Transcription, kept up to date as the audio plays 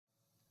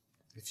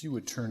If you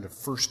would turn to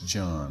 1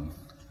 John,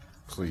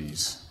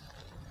 please.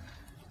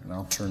 And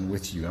I'll turn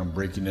with you. I'm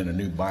breaking in a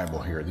new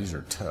Bible here. These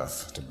are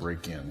tough to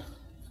break in.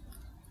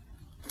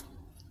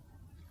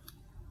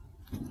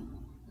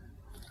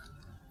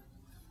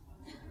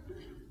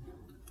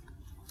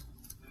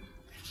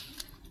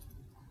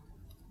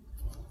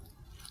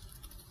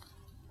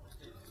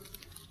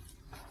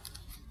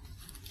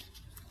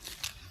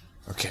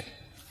 Okay.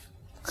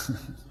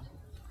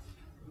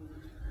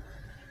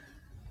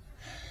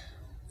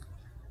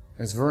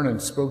 As Vernon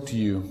spoke to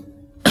you,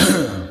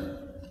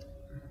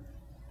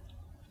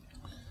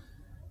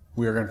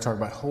 we are going to talk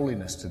about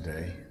holiness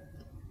today.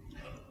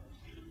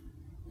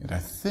 And I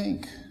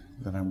think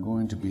that I'm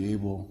going to be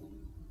able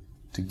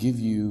to give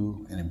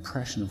you an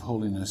impression of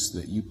holiness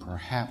that you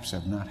perhaps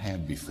have not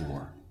had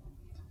before.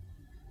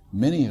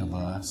 Many of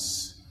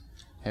us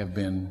have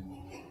been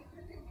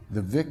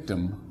the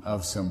victim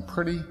of some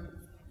pretty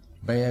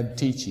bad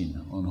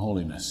teaching on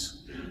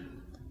holiness,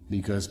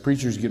 because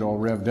preachers get all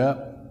revved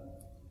up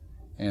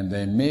and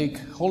they make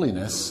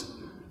holiness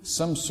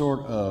some sort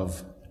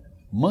of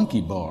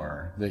monkey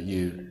bar that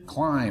you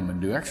climb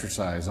and do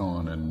exercise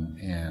on,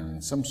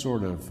 and some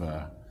sort of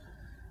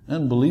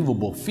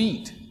unbelievable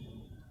feat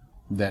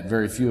that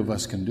very few of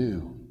us can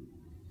do.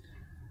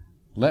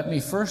 Let me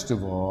first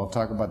of all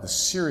talk about the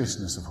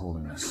seriousness of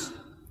holiness,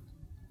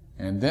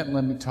 and then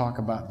let me talk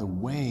about the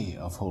way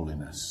of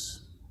holiness.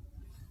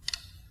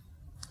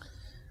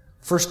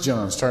 1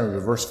 John, starting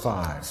with verse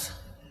 5.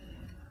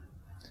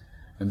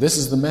 And this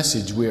is the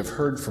message we have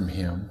heard from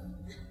him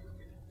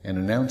and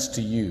announced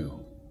to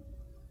you,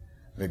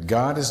 that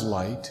God is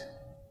light,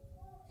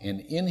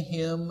 and in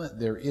him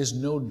there is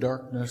no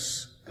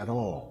darkness at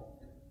all.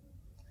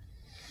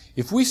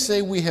 If we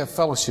say we have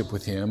fellowship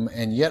with him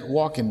and yet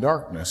walk in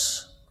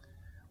darkness,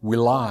 we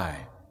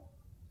lie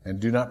and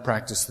do not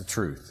practice the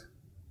truth.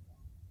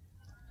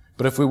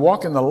 But if we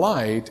walk in the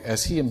light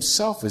as he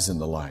himself is in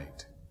the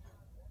light,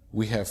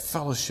 we have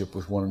fellowship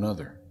with one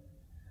another.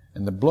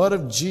 And the blood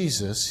of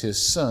Jesus,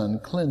 his Son,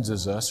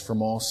 cleanses us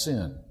from all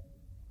sin.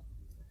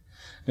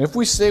 And if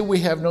we say we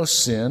have no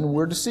sin,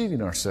 we're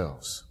deceiving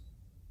ourselves.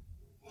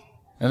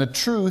 And the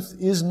truth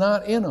is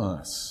not in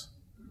us.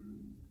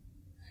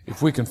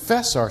 If we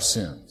confess our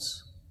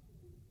sins,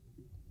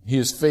 he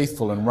is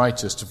faithful and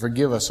righteous to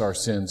forgive us our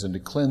sins and to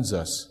cleanse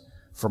us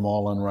from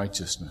all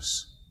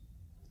unrighteousness.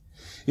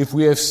 If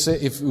we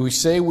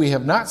say we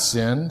have not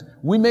sinned,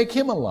 we make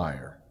him a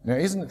liar. Now,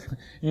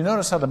 you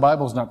notice how the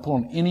Bible's not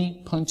pulling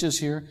any punches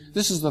here?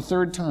 This is the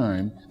third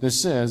time that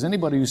says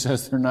anybody who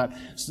says they're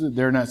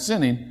not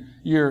sinning,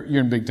 you're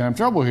in big time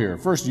trouble here.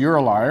 First, you're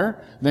a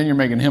liar, then you're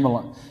making him a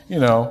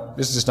liar.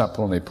 This is just not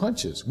pulling any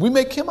punches. We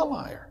make him a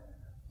liar.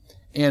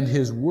 And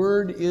his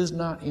word is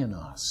not in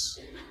us.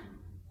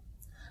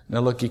 Now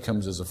look, he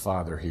comes as a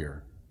father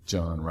here,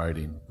 John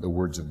writing the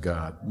words of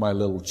God. My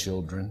little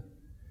children,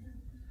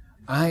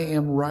 I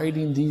am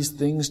writing these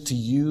things to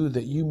you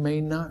that you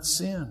may not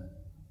sin.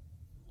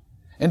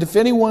 And if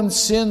anyone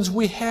sins,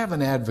 we have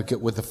an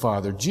advocate with the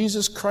Father,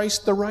 Jesus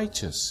Christ the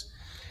righteous.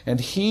 And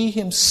he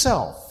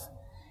himself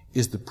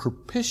is the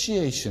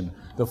propitiation,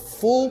 the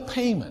full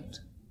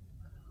payment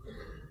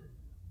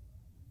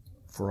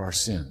for our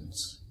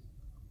sins.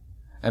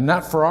 And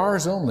not for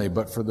ours only,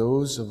 but for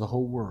those of the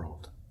whole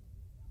world.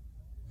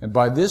 And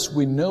by this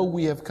we know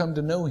we have come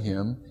to know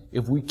him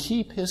if we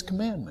keep his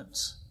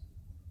commandments.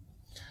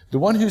 The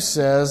one who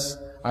says,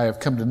 I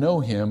have come to know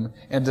him,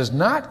 and does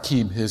not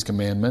keep his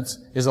commandments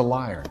is a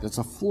liar. That's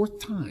the fourth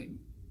time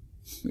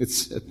it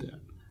said that.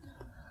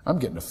 I'm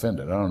getting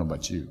offended. I don't know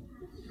about you.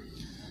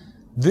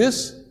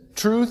 This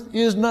truth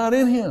is not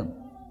in him.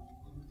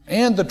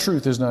 And the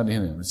truth is not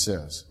in him, it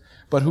says.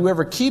 But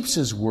whoever keeps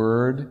his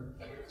word,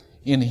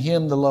 in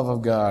him the love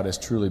of God has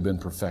truly been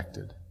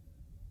perfected.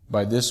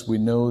 By this we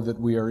know that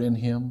we are in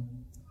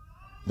him.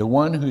 The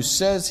one who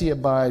says he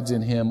abides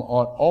in him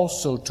ought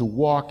also to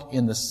walk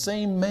in the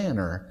same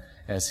manner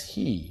as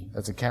he,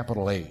 that's a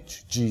capital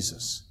H,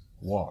 Jesus,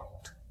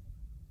 walked.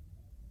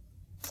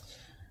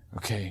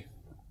 Okay.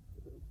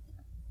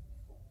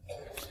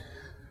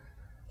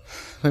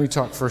 Let me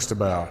talk first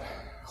about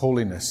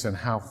holiness and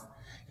how,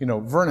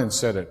 Vernon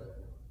said it.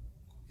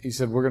 He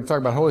said, we're going to talk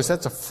about holiness.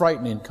 That's a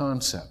frightening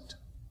concept.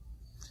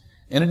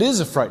 And it is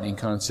a frightening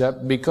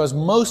concept because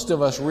most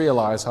of us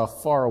realize how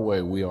far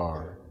away we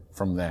are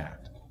from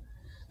that.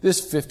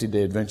 This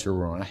 50-day adventure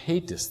we're on, I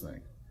hate this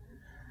thing.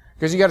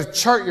 Because you got to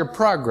chart your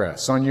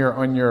progress on your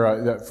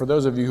for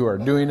those of you who are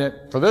doing it.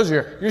 For those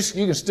of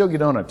you can still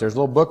get on it. There's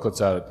little booklets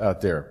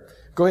out there.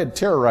 Go ahead,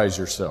 terrorize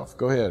yourself.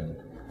 Go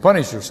ahead,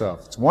 punish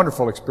yourself. It's a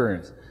wonderful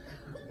experience.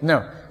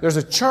 Now, there's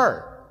a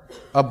chart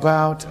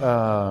about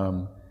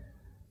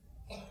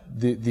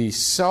the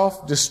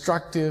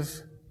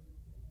self-destructive.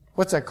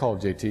 What's that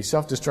called, JT?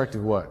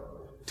 Self-destructive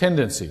what?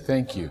 Tendency.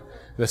 Thank you.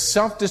 The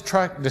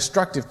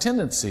self-destructive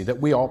tendency that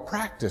we all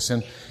practice,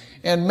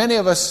 and many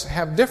of us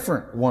have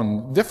different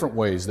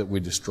ways that we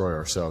destroy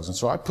ourselves. And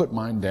so I put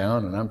mine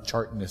down and I'm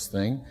charting this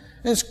thing,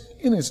 and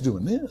it's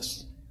doing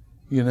this,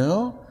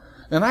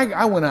 And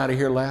I went out of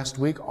here last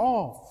week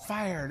all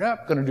fired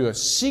up, going to do a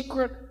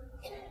secret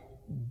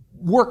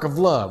work of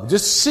love.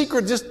 Just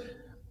secret,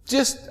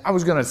 I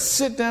was going to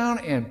sit down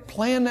and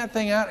plan that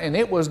thing out, and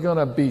it was going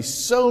to be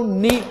so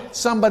neat,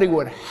 somebody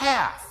would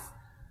have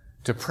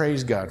to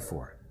praise God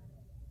for it.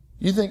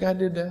 You think I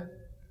did that?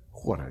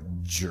 What a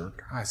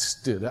jerk.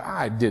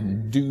 I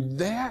didn't do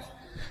that.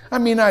 I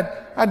mean,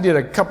 I did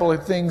a couple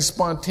of things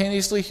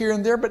spontaneously here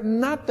and there, but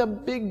not the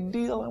big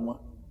deal I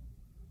want.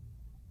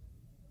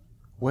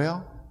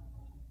 Well,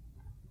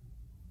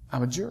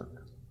 I'm a jerk.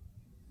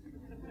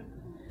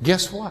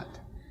 Guess what?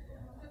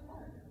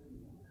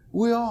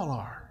 We all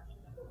are.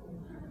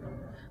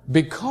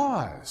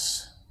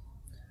 Because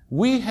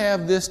we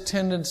have this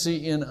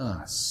tendency in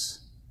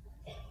us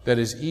that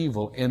is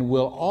evil and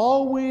will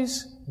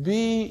always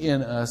be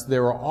in us.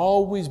 There will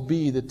always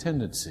be the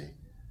tendency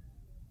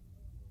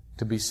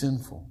to be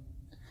sinful.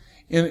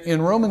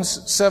 In Romans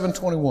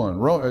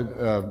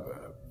 7:21,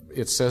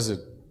 it says it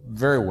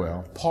very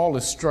well. Paul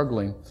is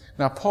struggling.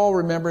 Now, Paul,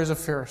 remember, is a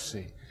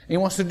Pharisee. He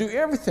wants to do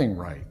everything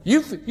right.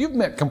 You've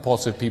met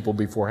compulsive people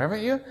before,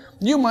 haven't you?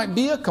 You might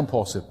be a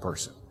compulsive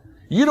person.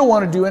 You don't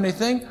want to do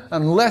anything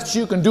unless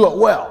you can do it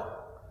well.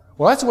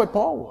 Well, that's the way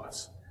Paul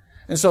was.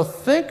 And so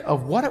think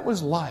of what it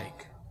was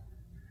like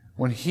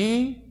when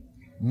he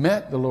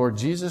met the Lord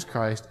Jesus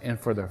Christ and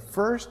for the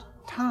first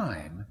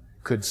time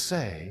could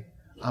say,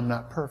 I'm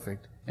not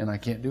perfect and I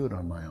can't do it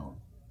on my own.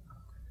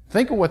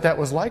 Think of what that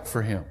was like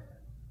for him.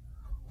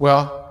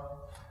 Well,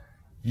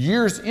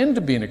 years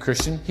into being a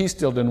Christian, he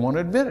still didn't want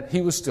to admit it.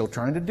 He was still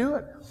trying to do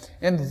it.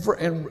 And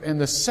in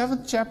the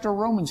 7th chapter of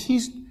Romans,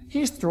 he's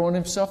throwing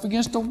himself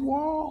against a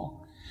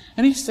wall.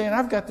 And he's saying,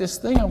 I've got this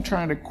thing I'm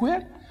trying to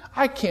quit.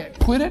 I can't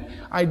quit it.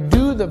 I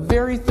do the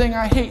very thing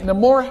I hate. And the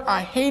more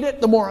I hate it,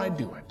 the more I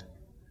do it.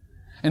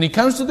 And he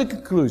comes to the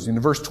conclusion,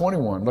 in verse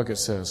 21, look, it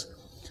says,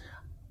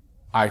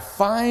 I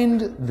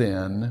find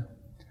then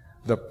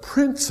the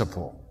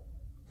principle.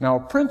 Now, a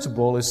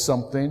principle is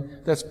something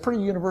that's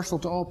pretty universal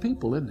to all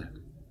people, isn't it?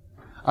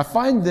 I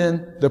find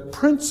then the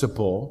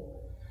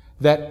principle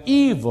that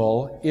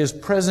evil is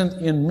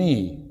present in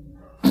me,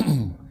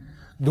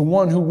 the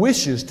one who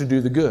wishes to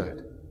do the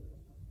good.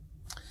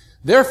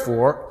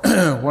 Therefore,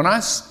 when I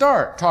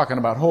start talking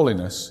about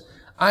holiness,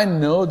 I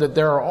know that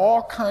there are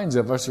all kinds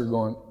of us who are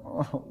going,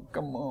 oh,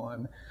 come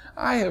on.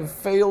 I have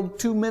failed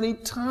too many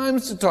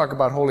times to talk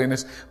about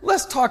holiness.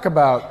 Let's talk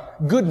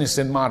about goodness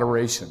in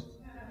moderation.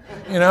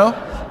 You know?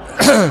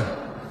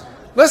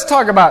 Let's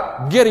talk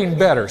about getting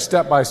better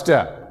step by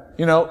step.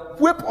 You know,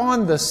 whip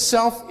on the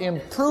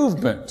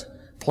self-improvement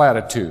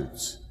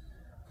platitudes.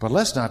 But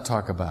let's not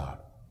talk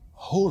about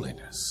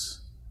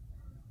holiness.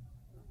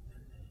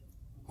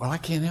 Well, I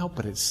can't help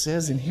it. It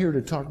says in here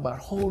to talk about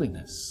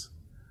holiness.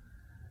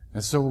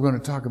 And so we're going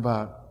to talk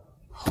about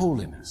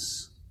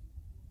holiness.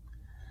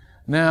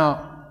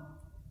 Now,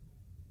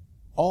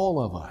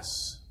 all of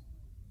us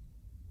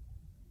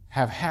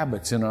have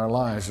habits in our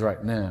lives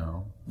right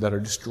now that are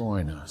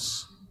destroying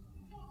us.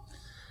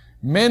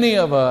 Many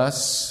of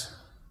us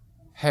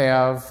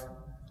have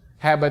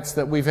habits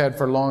that we've had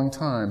for a long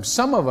time.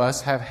 Some of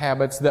us have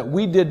habits that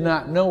we did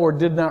not know or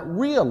did not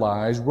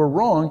realize were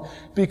wrong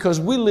because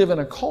we live in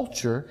a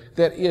culture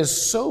that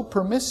is so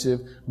permissive,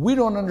 we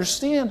don't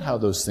understand how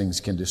those things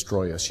can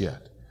destroy us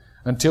yet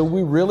until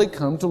we really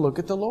come to look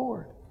at the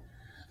Lord.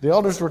 The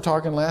elders were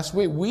talking last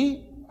week.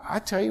 I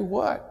tell you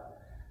what,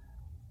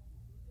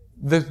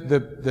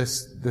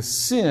 the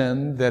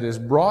sin that is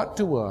brought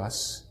to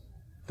us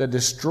that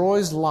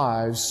destroys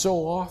lives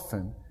so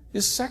often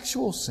is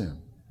sexual sin.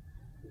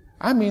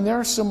 I mean, there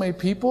are so many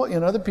people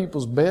in other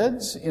people's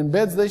beds, in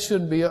beds they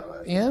shouldn't be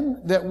in,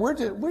 that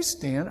we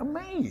stand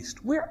amazed.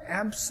 We're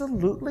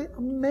absolutely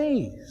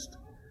amazed.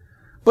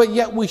 But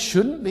yet we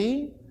shouldn't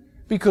be,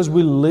 because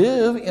we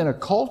live in a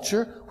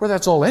culture where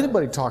that's all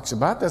anybody talks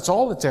about. That's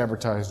all that's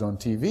advertised on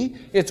TV.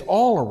 It's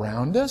all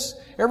around us.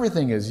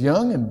 Everything is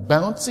young and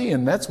bouncy,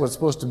 and that's what's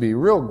supposed to be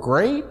real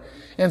great.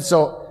 And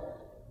so,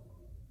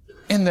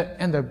 and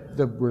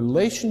the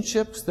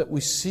relationships that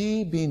we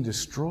see being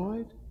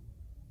destroyed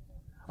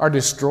are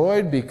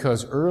destroyed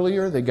because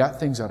earlier they got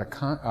things out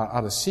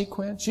of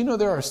sequence. You know,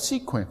 there are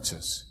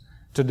sequences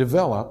to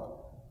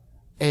develop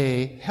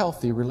a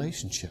healthy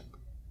relationship.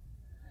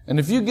 And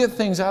if you get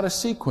things out of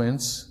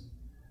sequence,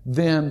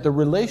 then the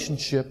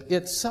relationship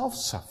itself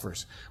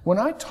suffers. When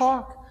I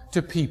talk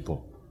to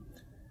people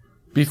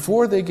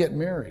before they get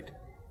married,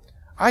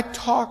 I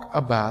talk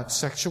about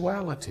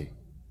sexuality.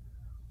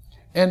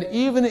 And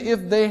even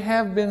if they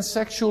have been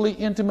sexually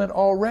intimate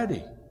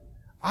already,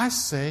 I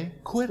say,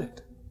 quit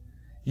it.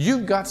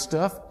 You've got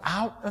stuff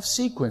out of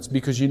sequence,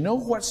 because you know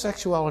what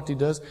sexuality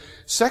does?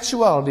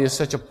 Sexuality is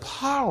such a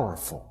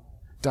powerful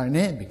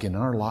dynamic in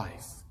our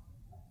life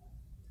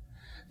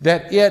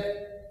that it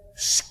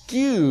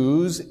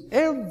skews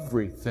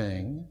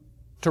everything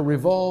to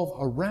revolve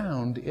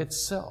around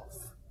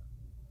itself.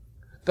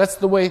 That's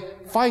the way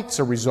fights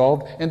are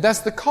resolved, and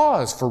that's the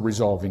cause for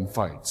resolving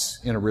fights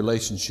in a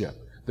relationship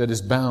that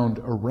is bound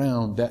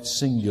around that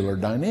singular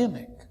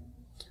dynamic.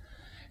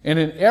 And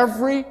in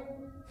every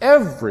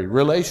Every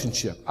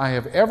relationship I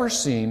have ever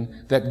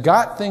seen that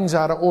got things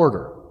out of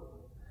order,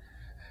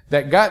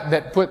 that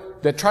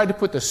tried to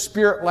put the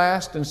Spirit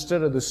last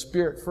instead of the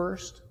Spirit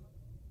first,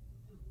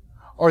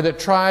 or that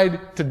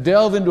tried to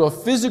delve into a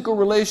physical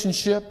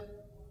relationship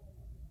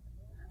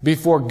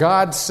before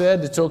God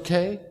said it's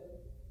okay,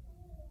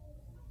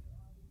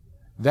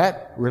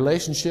 that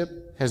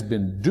relationship has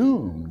been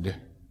doomed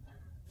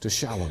to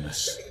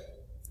shallowness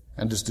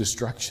and to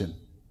destruction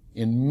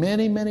in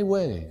many, many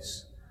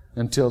ways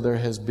until there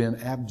has been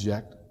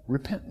abject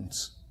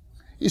repentance.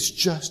 It's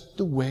just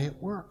the way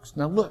it works.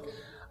 Now look,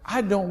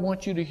 I don't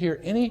want you to hear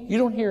you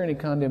don't hear any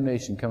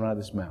condemnation coming out of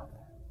this mouth.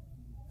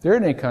 There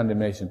ain't any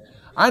condemnation.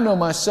 I know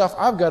myself,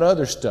 I've got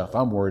other stuff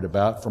I'm worried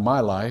about for my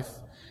life.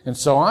 And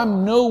so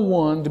I'm no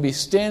one to be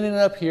standing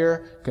up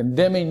here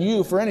condemning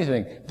you for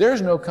anything.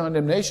 There's no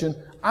condemnation.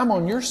 I'm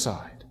on your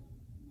side.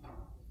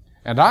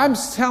 And I'm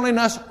telling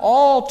us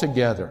all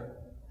together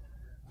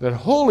that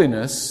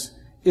holiness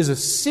is a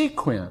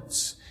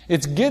sequence.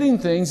 It's getting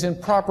things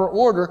in proper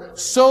order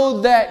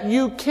so that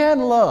you can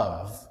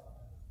love.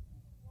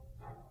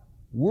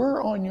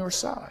 We're on your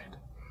side.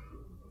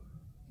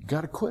 You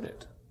got to quit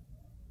it.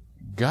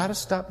 You got to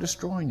stop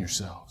destroying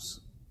yourselves.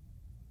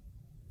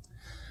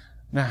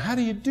 Now, how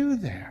do you do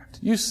that?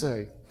 You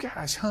say,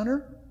 gosh,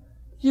 Hunter,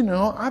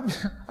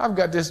 I've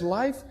got this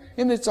life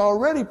and it's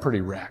already pretty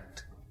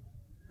wrecked.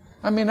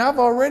 I've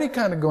already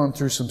kind of gone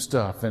through some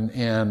stuff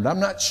and I'm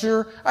not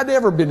sure I'd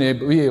ever be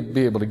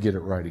able to get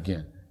it right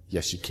again.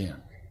 Yes, you can.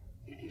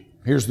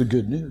 Here's the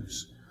good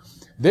news.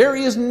 There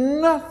is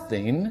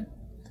nothing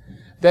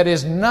that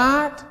is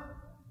not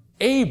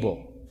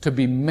able to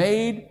be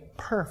made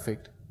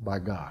perfect by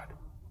God.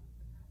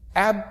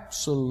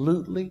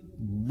 Absolutely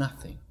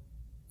nothing.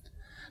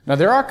 Now,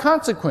 there are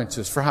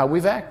consequences for how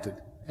we've acted,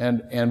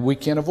 and we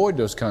can't avoid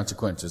those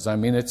consequences.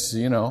 It's,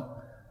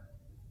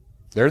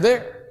 they're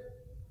there.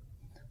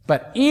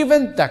 But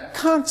even the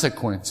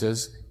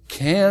consequences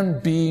can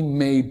be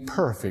made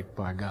perfect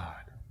by God.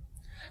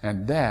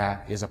 And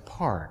that is a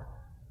part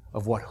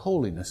of what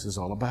holiness is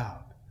all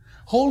about.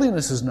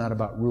 Holiness is not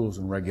about rules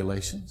and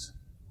regulations.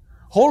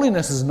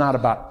 Holiness is not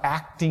about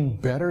acting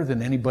better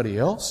than anybody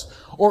else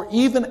or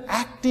even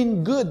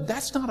acting good.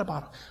 That's not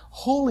about it.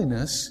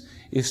 Holiness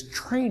is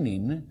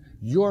training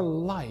your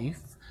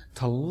life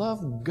to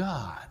love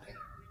God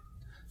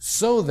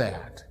so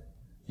that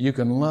you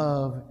can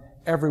love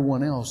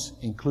everyone else,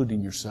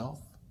 including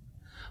yourself.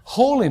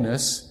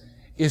 Holiness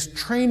is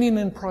training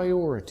in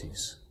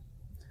priorities.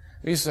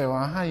 You say,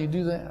 well, how do you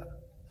do that?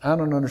 I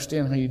don't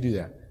understand how you do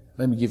that.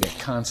 Let me give you a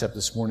concept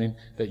this morning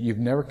that you've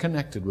never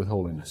connected with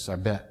holiness, I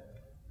bet.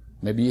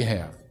 Maybe you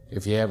have.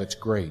 If you have, it's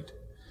great.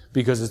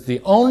 Because it's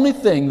the only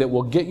thing that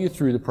will get you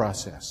through the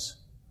process.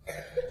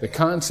 The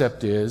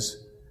concept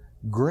is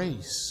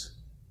grace.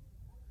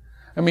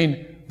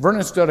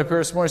 Vernon stood up here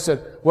this morning and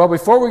said, well,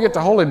 before we get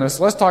to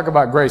holiness, let's talk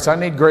about grace. I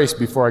need grace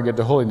before I get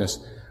to holiness.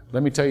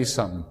 Let me tell you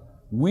something.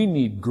 We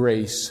need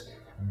grace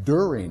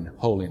during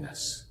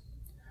holiness.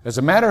 As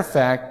a matter of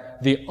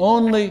fact, the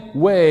only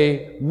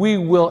way we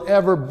will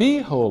ever be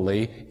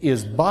holy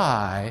is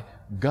by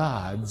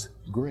God's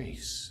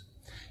grace.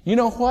 You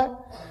know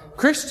what?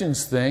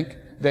 Christians think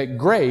that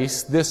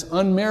grace, this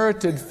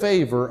unmerited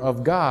favor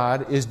of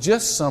God, is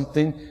just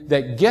something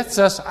that gets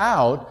us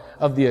out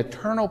of the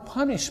eternal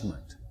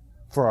punishment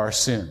for our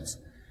sins.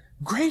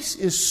 Grace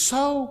is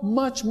so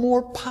much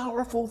more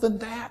powerful than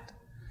that.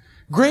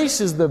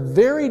 Grace is the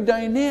very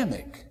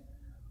dynamic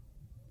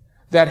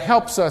that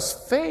helps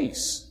us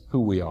face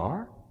who we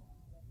are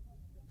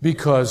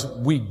because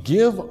we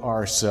give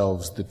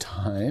ourselves the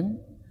time,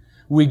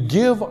 we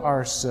give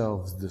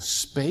ourselves the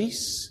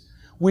space,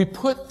 we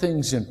put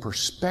things in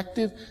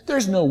perspective.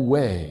 There's no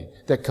way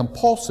that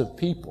compulsive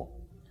people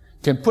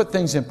can put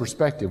things in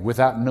perspective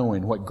without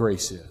knowing what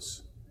grace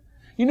is.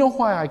 You know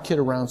why I kid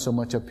around so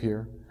much up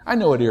here? I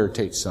know it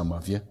irritates some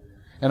of you.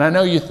 And I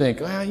know you think,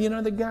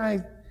 the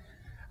guy,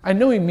 I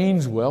know he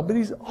means well, but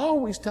he's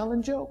always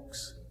telling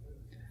jokes.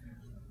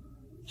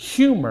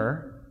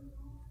 Humor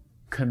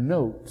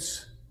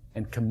connotes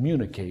and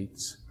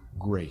communicates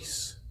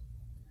grace.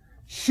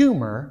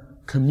 Humor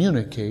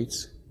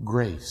communicates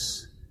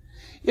grace.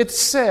 It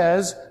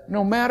says,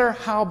 no matter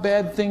how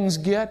bad things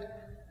get,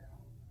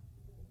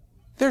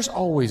 there's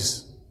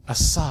always a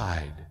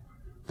side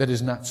that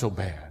is not so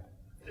bad.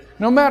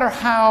 No matter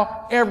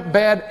how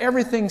bad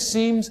everything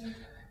seems,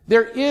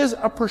 there is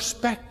a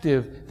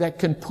perspective that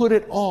can put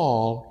it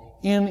all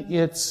in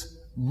its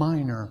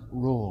minor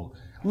role.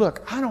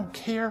 Look, I don't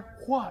care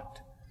what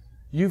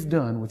you've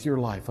done with your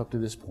life up to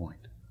this point.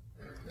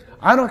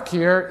 I don't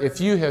care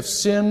if you have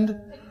sinned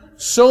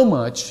so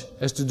much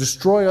as to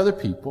destroy other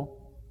people.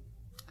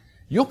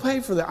 You'll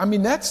pay for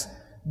that.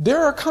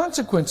 There are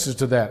consequences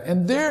to that.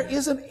 And there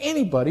isn't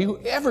anybody who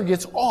ever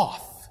gets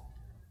off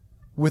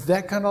with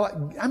that kind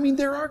of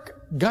life.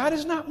 God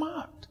is not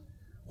mocked.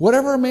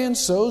 Whatever a man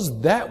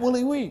sows, that will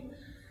he reap.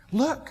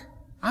 Look,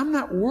 I'm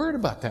not worried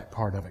about that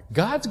part of it.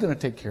 God's going to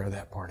take care of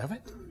that part of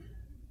it.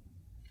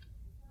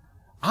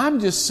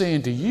 I'm just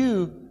saying to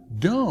you,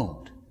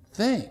 don't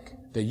think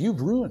that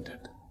you've ruined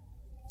it.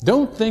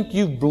 Don't think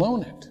you've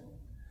blown it.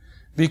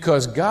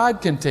 Because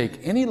God can take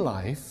any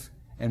life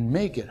and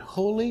make it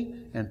holy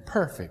and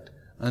perfect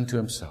unto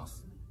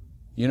Himself.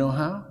 You know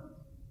how?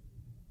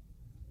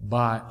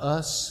 By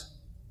us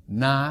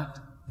not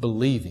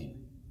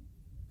believing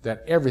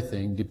that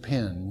everything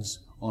depends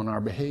on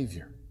our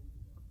behavior.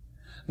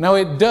 Now,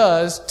 it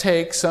does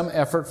take some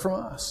effort from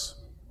us.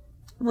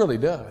 It really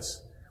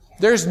does.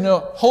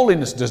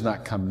 Holiness does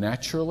not come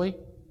naturally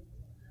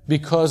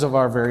because of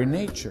our very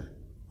nature.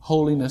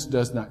 Holiness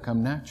does not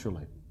come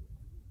naturally.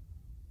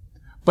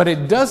 But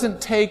it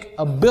doesn't take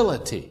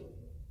ability.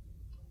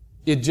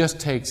 It just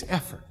takes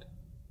effort.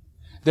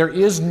 There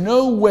is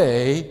no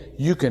way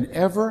you can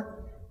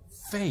ever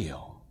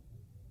fail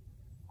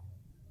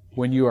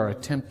when you are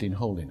attempting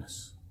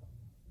holiness.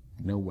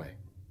 No way.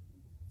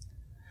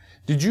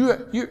 Did you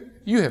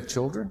have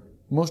children?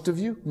 Most of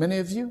you? Many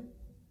of you?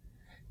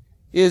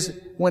 Is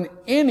when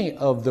any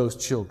of those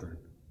children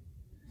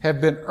have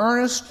been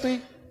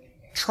earnestly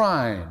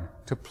trying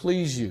to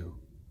please you.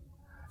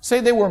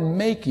 Say they were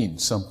making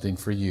something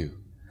for you,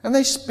 and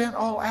they spent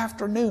all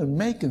afternoon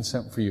making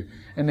something for you,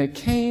 and they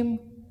came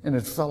and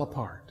it fell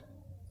apart.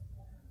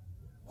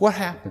 What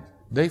happened?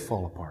 They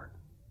fall apart.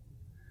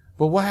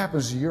 But what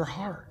happens to your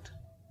heart?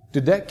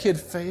 Did that kid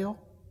fail?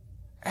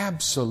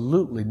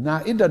 Absolutely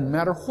not. It doesn't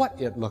matter what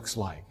it looks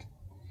like.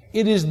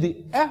 It is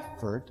the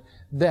effort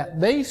that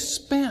they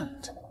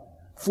spent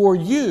for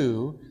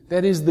you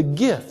that is the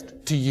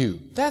gift to you.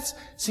 That's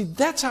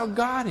how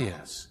God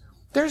is.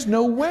 There's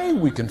no way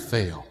we can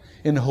fail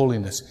in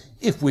holiness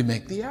if we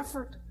make the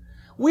effort.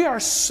 We are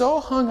so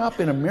hung up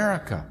in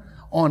America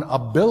on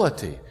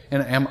ability.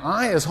 And am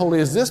I as holy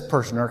as this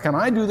person? Or can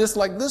I do this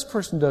like this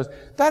person does?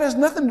 That has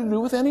nothing to do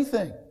with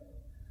anything.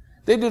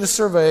 They did a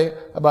survey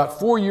about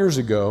 4 years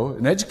ago,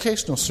 an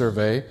educational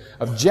survey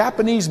of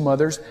Japanese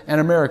mothers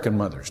and American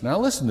mothers. Now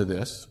listen to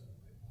this.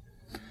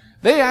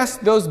 They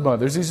asked those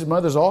mothers, these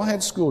mothers all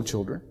had school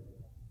children,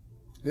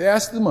 they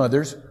asked the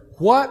mothers,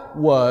 what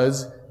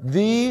was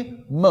the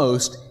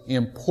most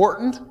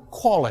important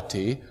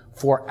quality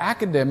for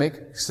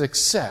academic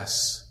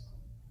success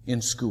in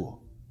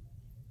school?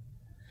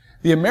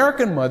 The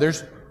American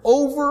mothers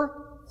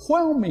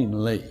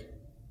overwhelmingly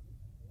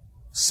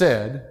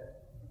said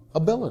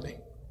ability.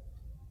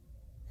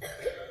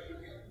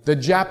 The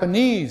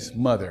Japanese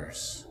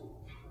mothers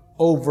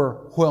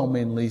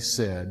overwhelmingly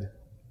said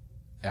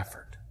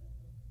effort.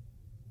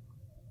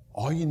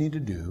 All you need to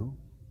do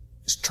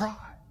is try.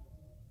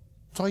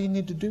 That's all you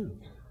need to do.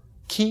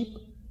 Keep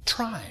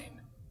trying,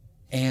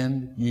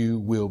 and you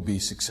will be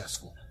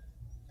successful.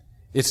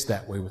 It's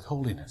that way with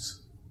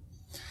holiness.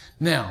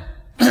 Now,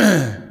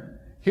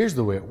 here's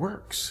the way it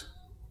works.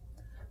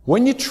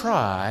 When you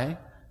try,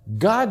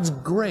 God's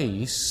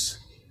grace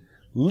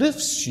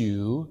lifts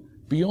you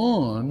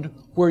beyond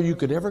where you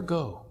could ever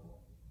go.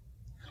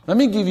 Let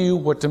me give you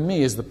what to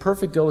me is the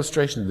perfect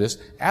illustration of this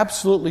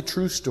absolutely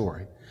true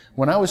story.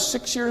 When I was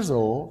 6 years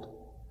old,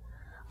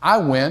 I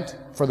went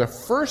for the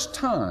first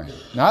time.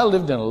 Now, I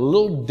lived in a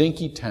little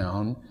dinky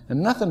town,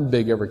 and nothing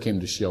big ever came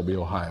to Shelby,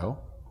 Ohio.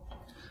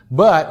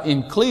 But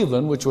in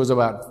Cleveland, which was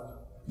about,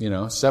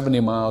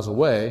 70 miles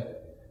away,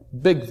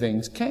 big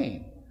things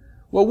came.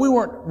 Well, we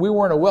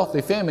weren't a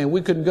wealthy family, and we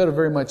couldn't go to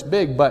very much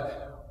big,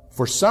 but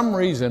for some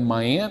reason,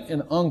 my aunt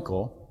and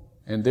uncle,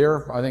 and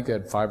I think they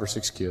had 5 or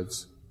 6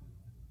 kids.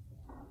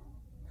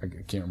 I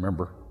can't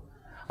remember.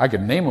 I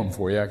could name them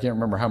for you. I can't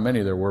remember how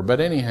many there were. But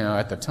anyhow,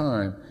 at the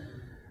time,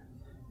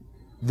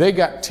 they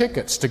got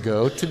tickets to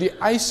go to the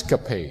Ice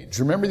Capades.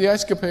 Remember the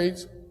Ice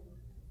Capades?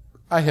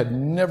 I had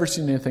never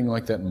seen anything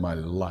like that in my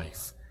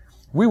life.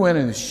 We went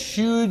in this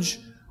huge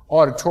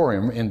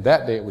auditorium, and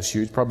that day it was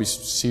huge, probably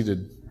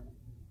seated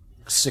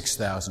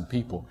 6,000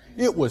 people.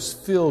 It was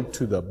filled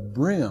to the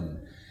brim.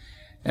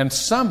 And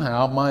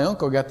somehow my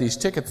uncle got these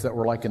tickets that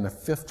were like in the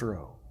 5th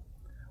row.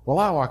 Well,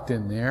 I walked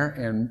in there,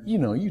 and,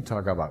 you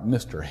talk about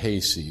Mr.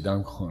 Hayseed.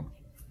 I'm going,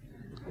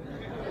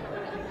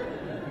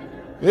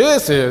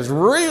 this is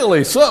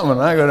really something.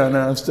 I go down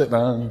there, I'm sitting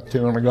down,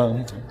 chewing a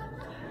gum,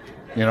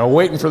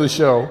 waiting for the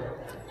show.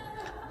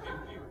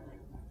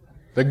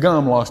 The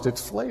gum lost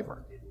its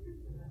flavor.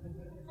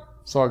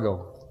 So I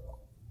go,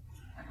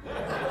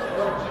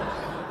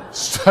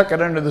 stuck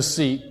it under the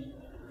seat,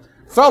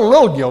 felt a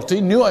little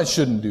guilty, knew I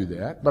shouldn't do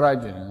that, but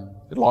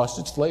it lost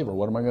its flavor.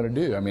 What am I going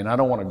to do? I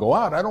don't want to go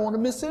out. I don't want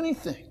to miss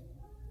anything.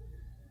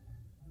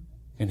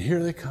 And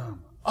here they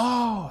come.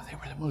 Oh, they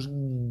were the most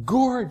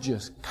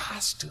gorgeous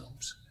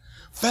costumes.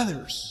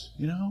 Feathers,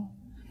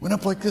 went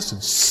up like this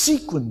and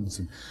sequins.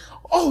 And,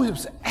 it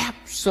was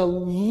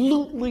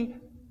absolutely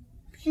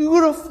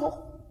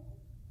beautiful.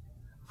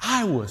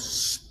 I was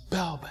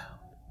spellbound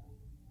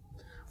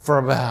for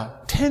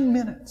about 10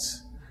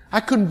 minutes. I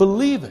couldn't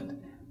believe it.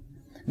 And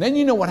then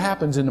you know what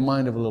happens in the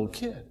mind of a little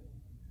kid.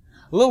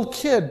 A little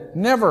kid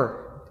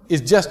never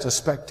is just a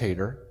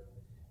spectator.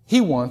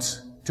 He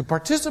wants to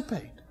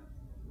participate.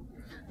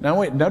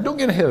 Now don't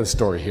get ahead of the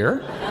story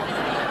here.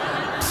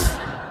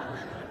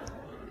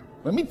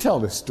 Let me tell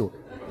this story.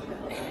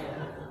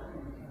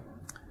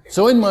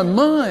 So in my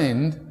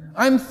mind,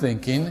 I'm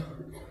thinking,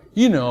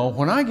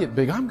 when I get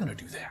big, I'm going to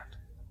do that.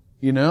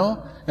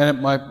 And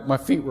my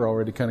feet were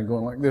already kind of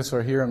going like this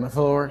right here on the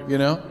floor,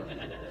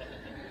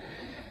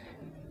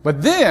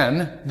 But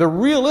then, the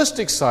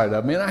realistic side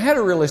of me, and I had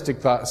a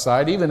realistic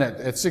side, even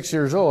at 6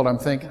 years old, I'm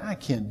thinking, I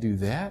can't do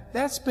that.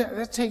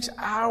 That takes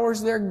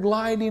hours. They're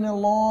gliding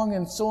along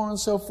and so on and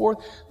so forth.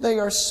 They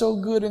are so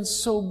good and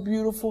so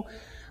beautiful.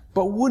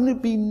 But wouldn't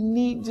it be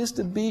neat just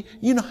to be,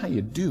 how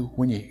you do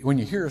when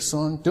you hear a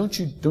song, don't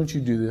you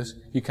do this?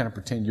 You kind of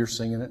pretend you're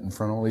singing it in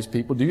front of all these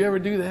people. Do you ever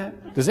do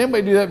that? Does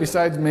anybody do that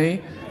besides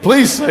me?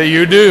 Please say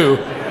you do.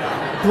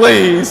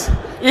 Please.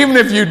 Even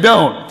if you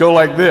don't, go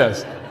like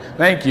this.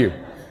 Thank you.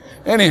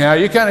 Anyhow,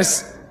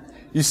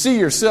 you see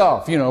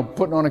yourself,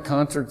 putting on a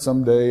concert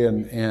someday,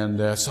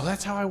 and so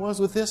that's how I was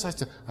with this.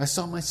 I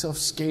saw myself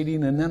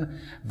skating,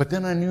 but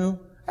then I knew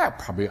I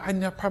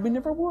probably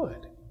never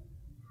would.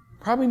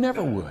 Probably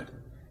never would.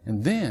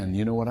 And then,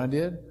 you know what I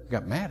did? I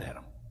got mad at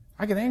them.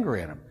 I got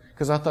angry at them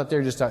because I thought they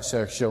were just out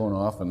there showing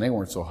off, and they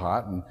weren't so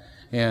hot.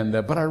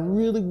 But I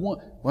really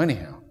well,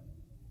 anyhow,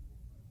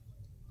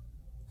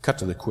 cut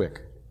to the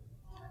quick.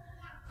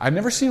 I'd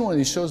never seen one of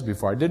these shows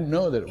before. I didn't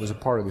know that it was a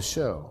part of the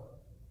show.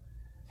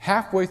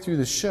 Halfway through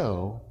the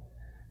show,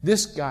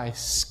 this guy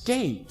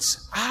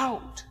skates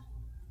out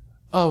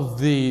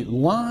of the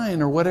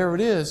line or whatever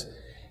it is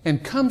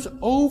and comes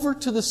over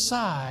to the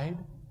side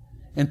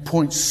and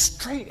points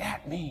straight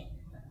at me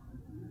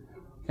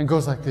and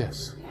goes like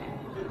this.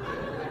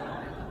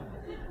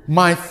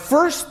 My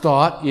first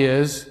thought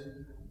is,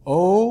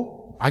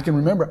 I can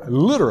remember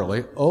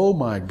literally, oh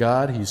my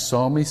God, he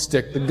saw me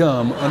stick the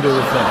gum under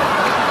the thing.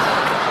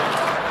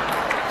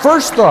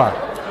 First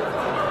thought.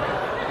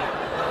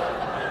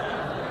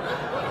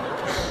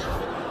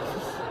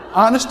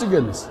 Honest to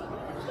goodness.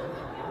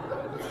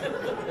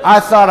 I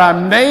thought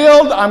I'm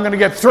nailed. I'm going to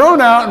get thrown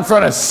out in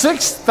front of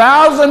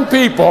 6,000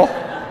 people.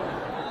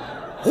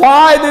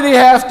 Why did he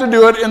have to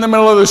do it in the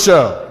middle of the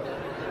show?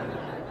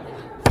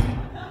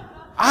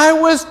 I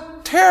was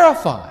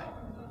terrified.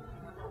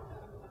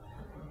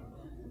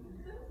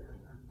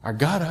 I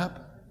got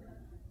up,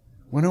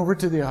 went over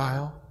to the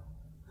aisle,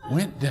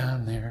 went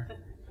down there,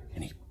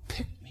 and he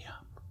picked me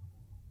up.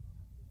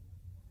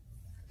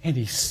 And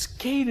he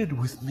skated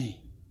with me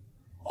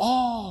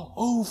all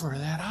over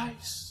that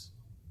ice.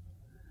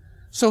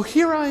 So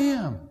here I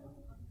am,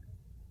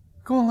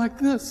 going like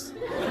this.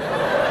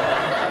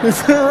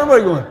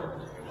 Everybody going,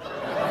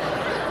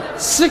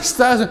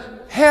 6,000.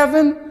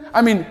 Heaven.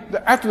 I mean,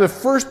 after the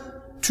first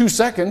 2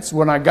 seconds,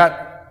 when I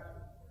got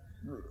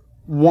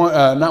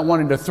not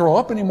wanting to throw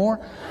up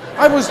anymore,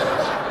 I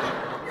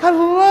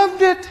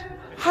loved it.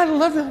 I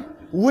loved it.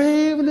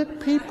 Waving at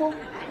people.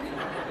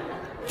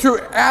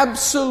 Through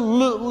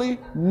absolutely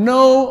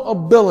no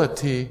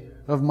ability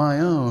of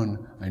my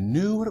own, I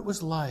knew what it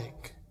was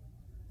like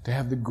to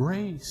have the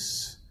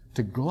grace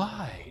to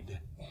glide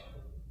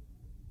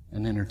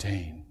and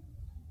entertain.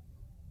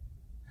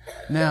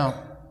 Now,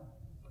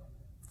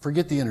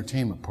 forget the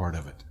entertainment part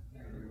of it.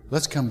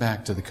 Let's come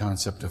back to the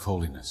concept of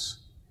holiness.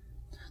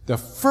 The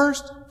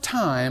first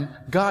time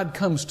God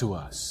comes to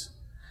us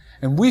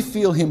and we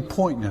feel Him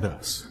pointing at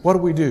us, what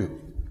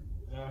do?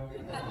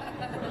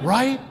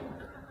 Right?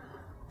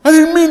 I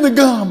didn't mean the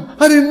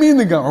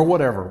gum. Or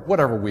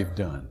whatever we've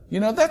done.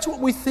 That's what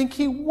we think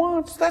He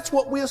wants. That's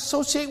what we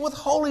associate with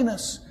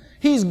holiness.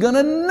 He's going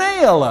to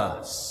nail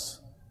us.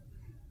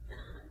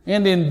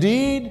 And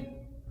indeed,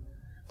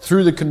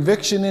 through the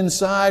conviction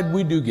inside,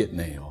 we do get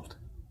nailed.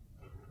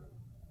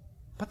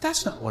 But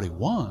that's not what He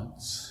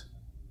wants.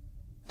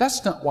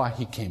 That's not why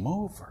He came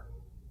over.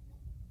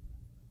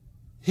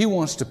 He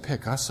wants to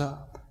pick us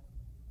up.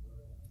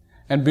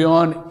 And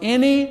beyond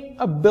any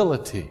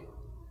ability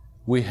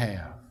we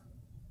have,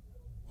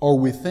 or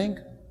we think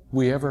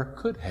we ever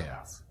could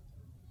have,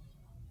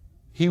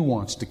 He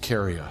wants to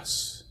carry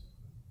us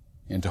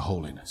into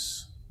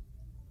holiness.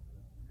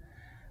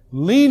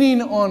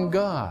 Leaning on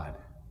God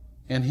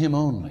and Him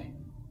only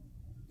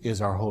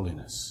is our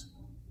holiness.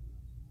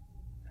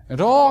 And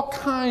all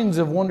kinds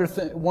of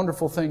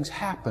wonderful things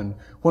happen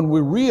when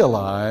we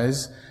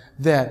realize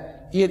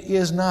that it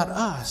is not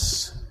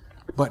us,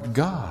 but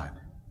God,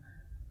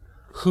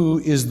 who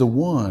is the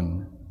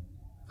one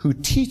who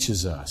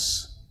teaches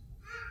us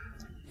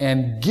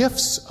and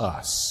gifts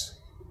us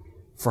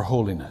for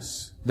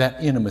holiness,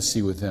 that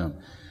intimacy with Him.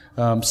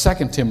 2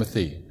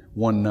 Timothy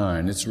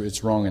 1:9,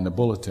 it's wrong in the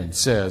bulletin,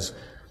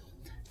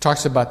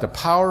 talks about the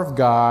power of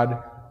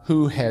God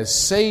who has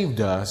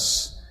saved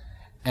us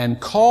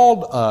and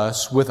called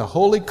us with a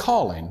holy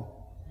calling,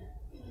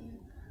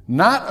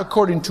 not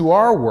according to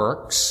our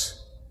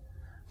works,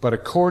 but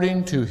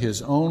according to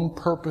His own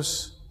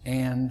purpose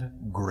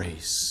and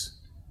grace.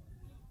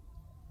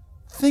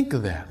 Think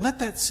of that. Let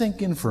that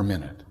sink in for a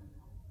minute.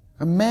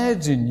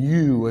 Imagine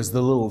you as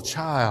the little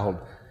child,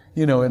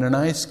 in an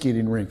ice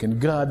skating rink, and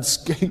God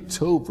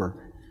skates over,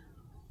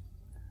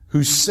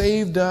 who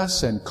saved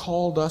us and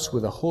called us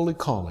with a holy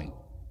calling,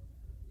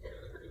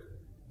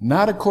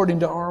 not according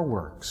to our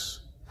works.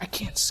 I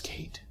can't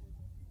skate.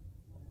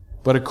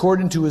 but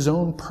according to His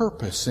own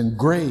purpose and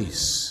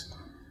grace,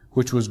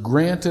 which was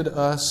granted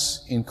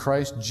us in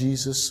Christ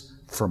Jesus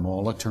from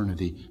all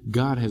eternity.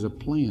 God has a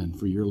plan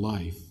for your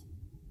life.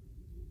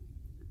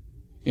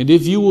 And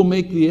if you will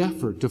make the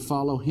effort to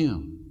follow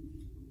Him,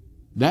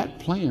 that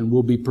plan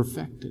will be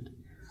perfected.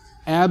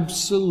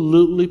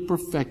 Absolutely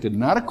perfected.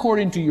 Not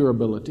according to your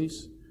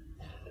abilities,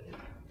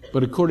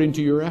 but according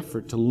to your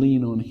effort to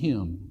lean on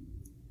Him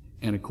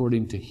and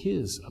according to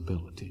His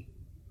ability.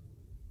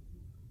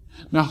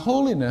 Now,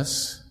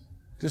 holiness,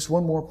 just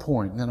one more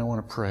point, and then I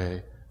want to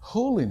pray.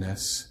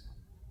 Holiness,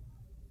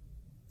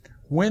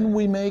 when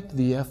we make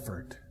the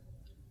effort,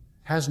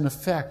 has an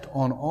effect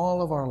on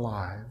all of our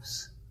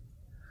lives.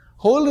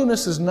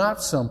 Holiness is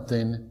not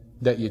something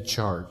that you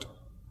chart.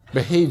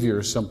 Behavior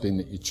is something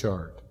that you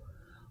chart.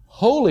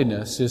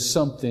 Holiness is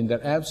something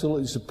that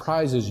absolutely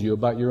surprises you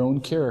about your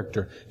own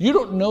character. You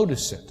don't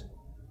notice it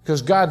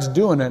because God's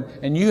doing it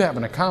and you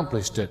haven't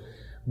accomplished it,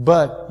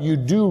 but you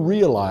do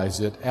realize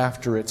it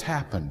after it's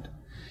happened.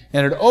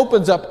 And it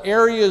opens up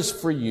areas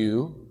for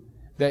you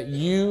that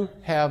you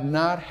have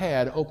not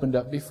had opened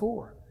up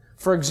before.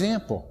 For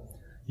example,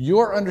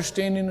 your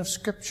understanding of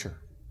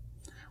Scripture.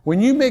 When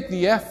you make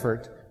the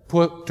effort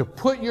to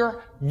put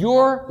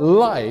your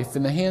life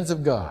in the hands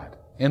of God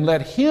and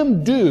let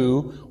Him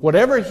do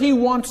whatever He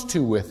wants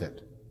to with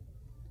it,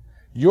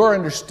 your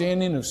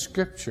understanding of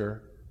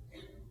Scripture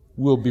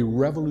will be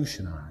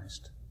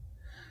revolutionized.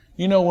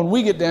 You know, when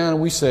we get down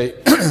and we say,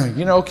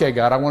 okay,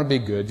 God, I want to be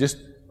good. Just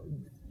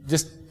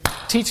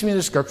teach me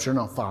the Scripture and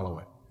I'll follow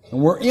it. And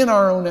we're in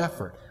our own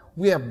effort.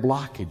 We have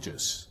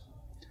blockages.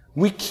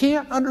 We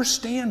can't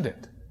understand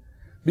it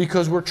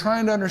because we're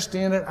trying to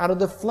understand it out of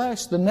the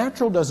flesh. The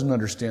natural doesn't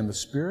understand the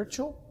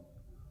spiritual.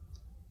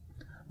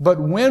 But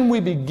when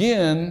we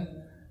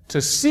begin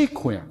to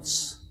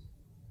sequence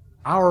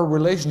our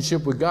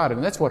relationship with God,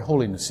 and that's what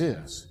holiness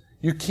is.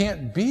 You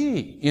can't be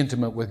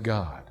intimate with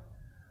God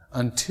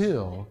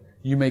until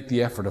you make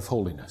the effort of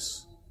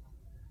holiness.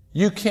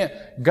 You can't.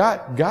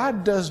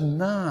 God does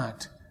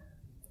not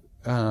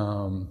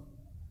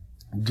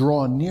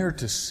draw near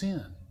to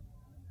sin.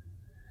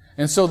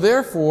 And so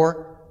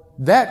therefore,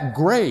 that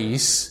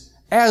grace,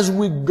 as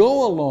we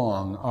go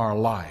along our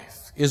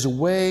life, is a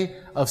way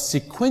of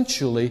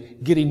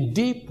sequentially getting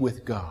deep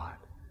with God.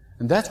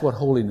 And that's what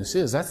holiness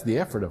is. That's the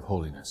effort of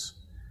holiness.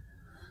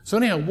 So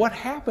anyhow, what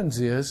happens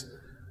is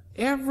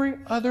every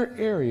other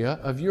area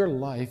of your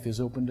life is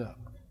opened up.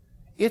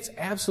 It's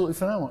absolutely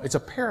phenomenal. It's a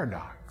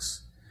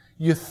paradox.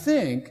 You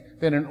think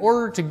that in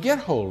order to get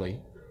holy,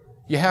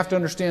 you have to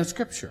understand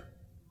Scripture.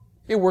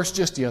 It works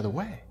just the other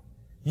way.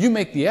 You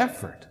make the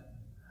effort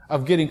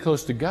of getting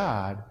close to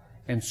God,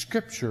 and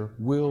Scripture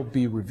will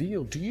be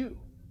revealed to you.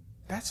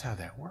 That's how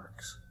that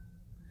works.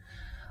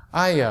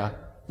 I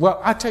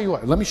tell you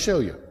what, let me show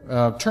you.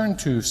 Turn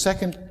to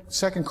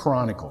Second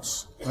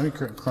Chronicles.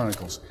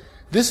 Chronicles.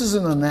 This is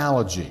an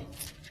analogy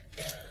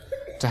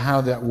to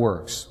how that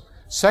works.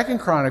 2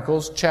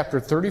 Chronicles chapter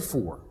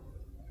 34.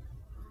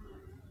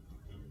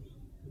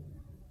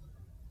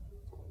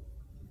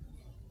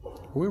 Are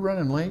we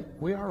running late?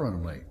 We are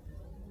running late.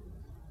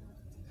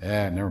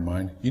 Never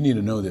mind. You need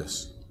to know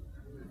this.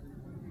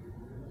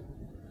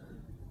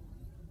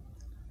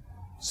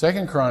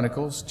 2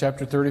 Chronicles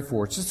chapter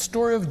 34. It's the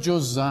story of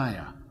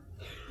Josiah.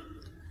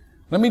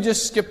 Let me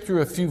just skip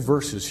through a few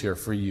verses here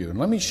for you, and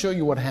let me show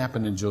you what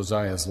happened in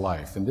Josiah's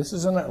life. And this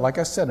is, like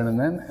I said,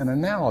 an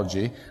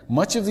analogy.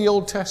 Much of the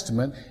Old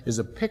Testament is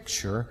a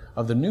picture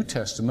of the New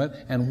Testament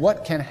and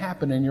what can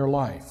happen in your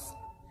life.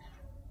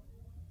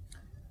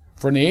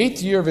 For in the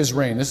 8th year of his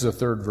reign, this is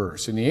the 3rd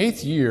verse, in the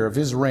 8th year of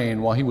his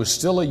reign, while he was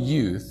still a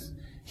youth,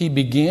 he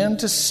began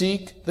to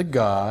seek the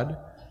God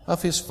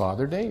of his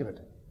father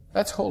David.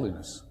 That's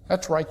holiness.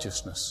 That's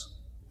righteousness.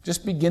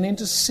 Just beginning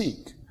to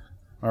seek.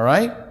 All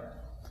right?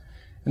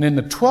 And in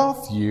the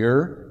 12th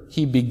year,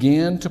 he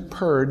began to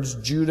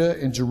purge Judah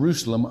and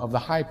Jerusalem of the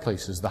high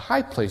places. The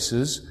high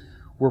places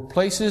were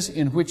places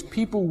in which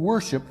people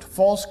worshipped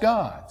false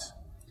gods.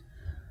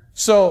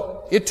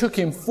 So it took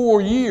him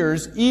 4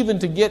 years even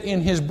to get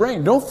in his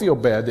brain. Don't feel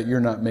bad that you're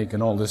not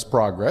making all this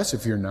progress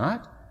if you're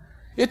not.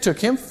 It took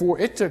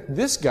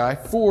this guy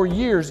 4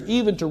 years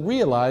even to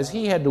realize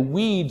he had to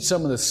weed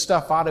some of the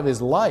stuff out of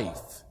his life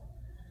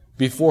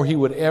before he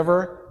would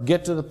ever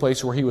get to the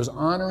place where he was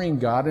honoring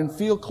God and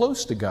feel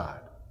close to God.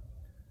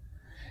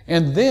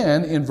 And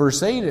then in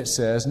verse 8 it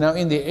says, now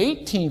in the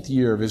 18th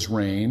year of his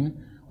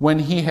reign, when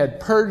he had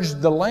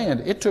purged the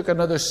land, it took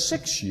another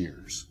 6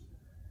 years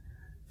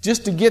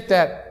just to get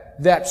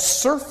that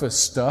surface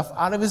stuff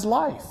out of his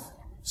life.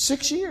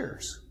 6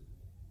 years.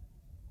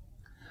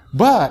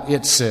 But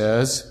it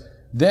says,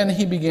 then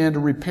he began to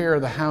repair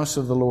the house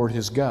of the Lord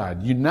his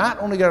God. You not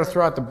only got to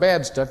throw out the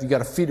bad stuff, you got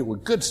to feed it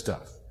with good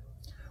stuff.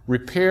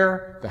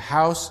 Repair the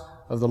house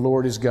of the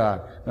Lord his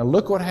God. Now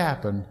look what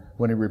happened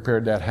when he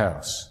repaired that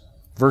house.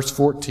 Verse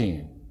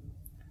 14.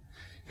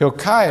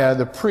 Hilkiah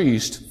the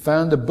priest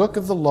found the book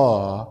of the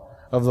law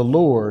of the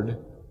Lord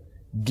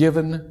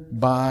given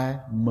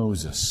by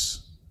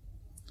Moses.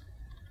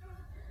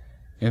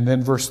 And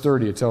then verse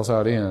 30, it tells how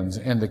it ends.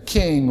 And the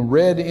king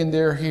read in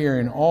their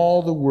hearing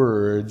all the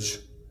words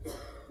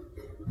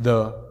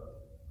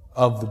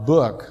of the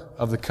book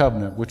of the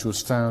covenant which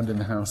was found in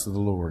the house of the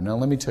Lord. Now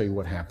let me tell you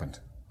what happened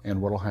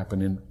and what will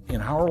happen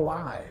in our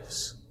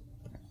lives.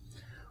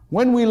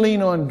 When we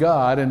lean on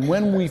God and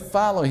when we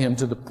follow Him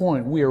to the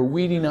point we are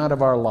weeding out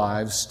of our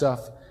lives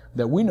stuff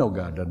that we know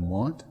God doesn't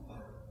want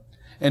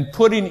and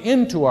putting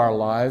into our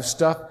lives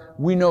stuff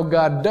we know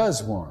God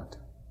does want,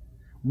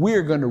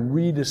 we're going to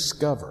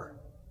rediscover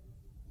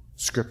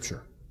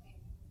Scripture.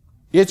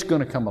 It's going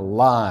to come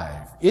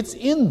alive. It's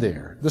in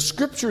there. The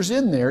Scripture's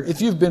in there.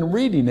 If you've been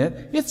reading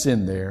it, it's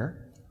in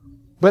there.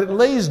 But it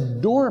lays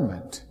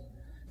dormant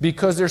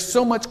because there's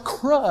so much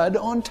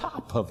crud on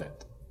top of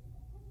it.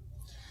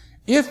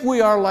 If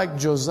we are like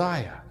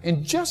Josiah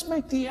and just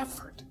make the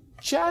effort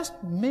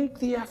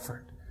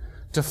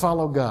to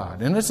follow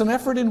God, and it's an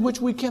effort in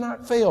which we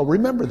cannot fail,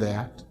 remember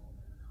that,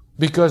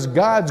 because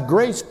God's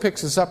grace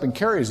picks us up and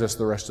carries us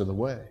the rest of the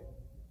way,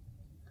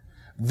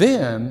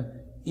 then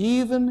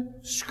even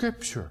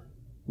Scripture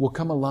will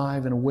come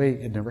alive in a way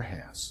it never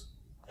has.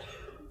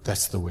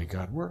 That's the way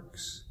God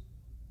works.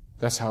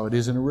 That's how it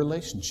is in a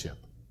relationship.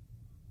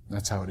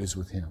 That's how it is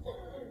with Him.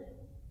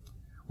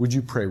 Would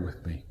you pray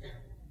with me?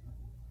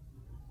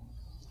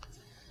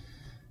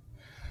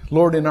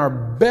 Lord, in our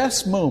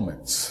best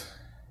moments,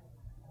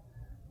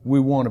 we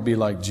want to be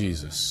like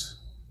Jesus.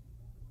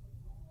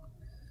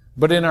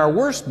 But in our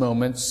worst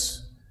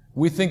moments,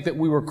 we think that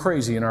we were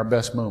crazy in our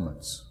best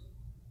moments.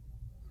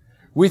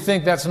 We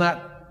think that's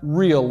not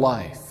real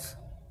life.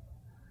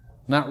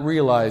 Not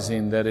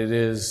realizing that it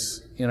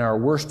is in our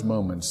worst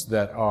moments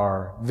that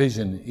our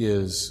vision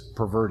is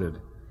perverted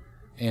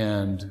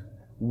and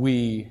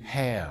we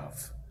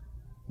have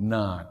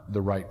not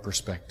the right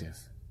perspective.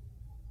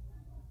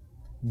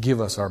 Give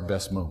us our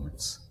best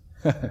moments.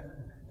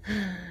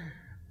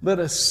 Let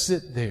us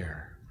sit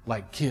there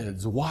like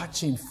kids,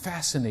 watching,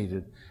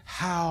 fascinated,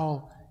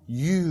 how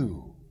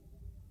You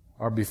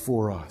are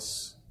before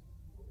us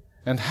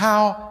and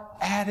how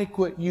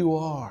adequate You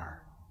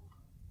are.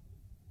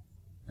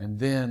 And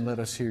then let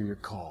us hear Your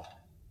call.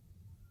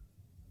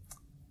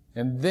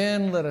 And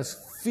then let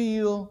us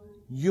feel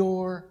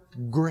Your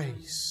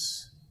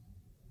grace.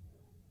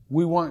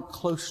 We want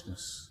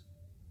closeness,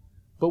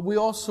 but we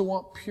also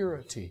want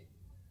purity,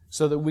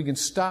 so that we can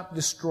stop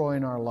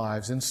destroying our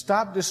lives and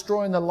stop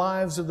destroying the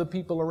lives of the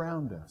people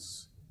around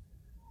us.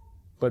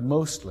 But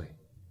mostly,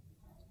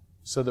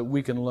 so that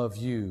we can love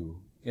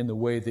You in the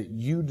way that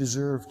You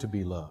deserve to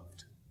be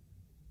loved,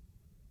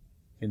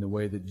 in the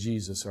way that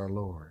Jesus our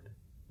Lord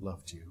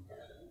loved You.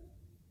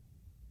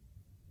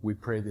 We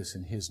pray this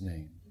in His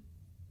name.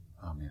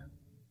 Amen.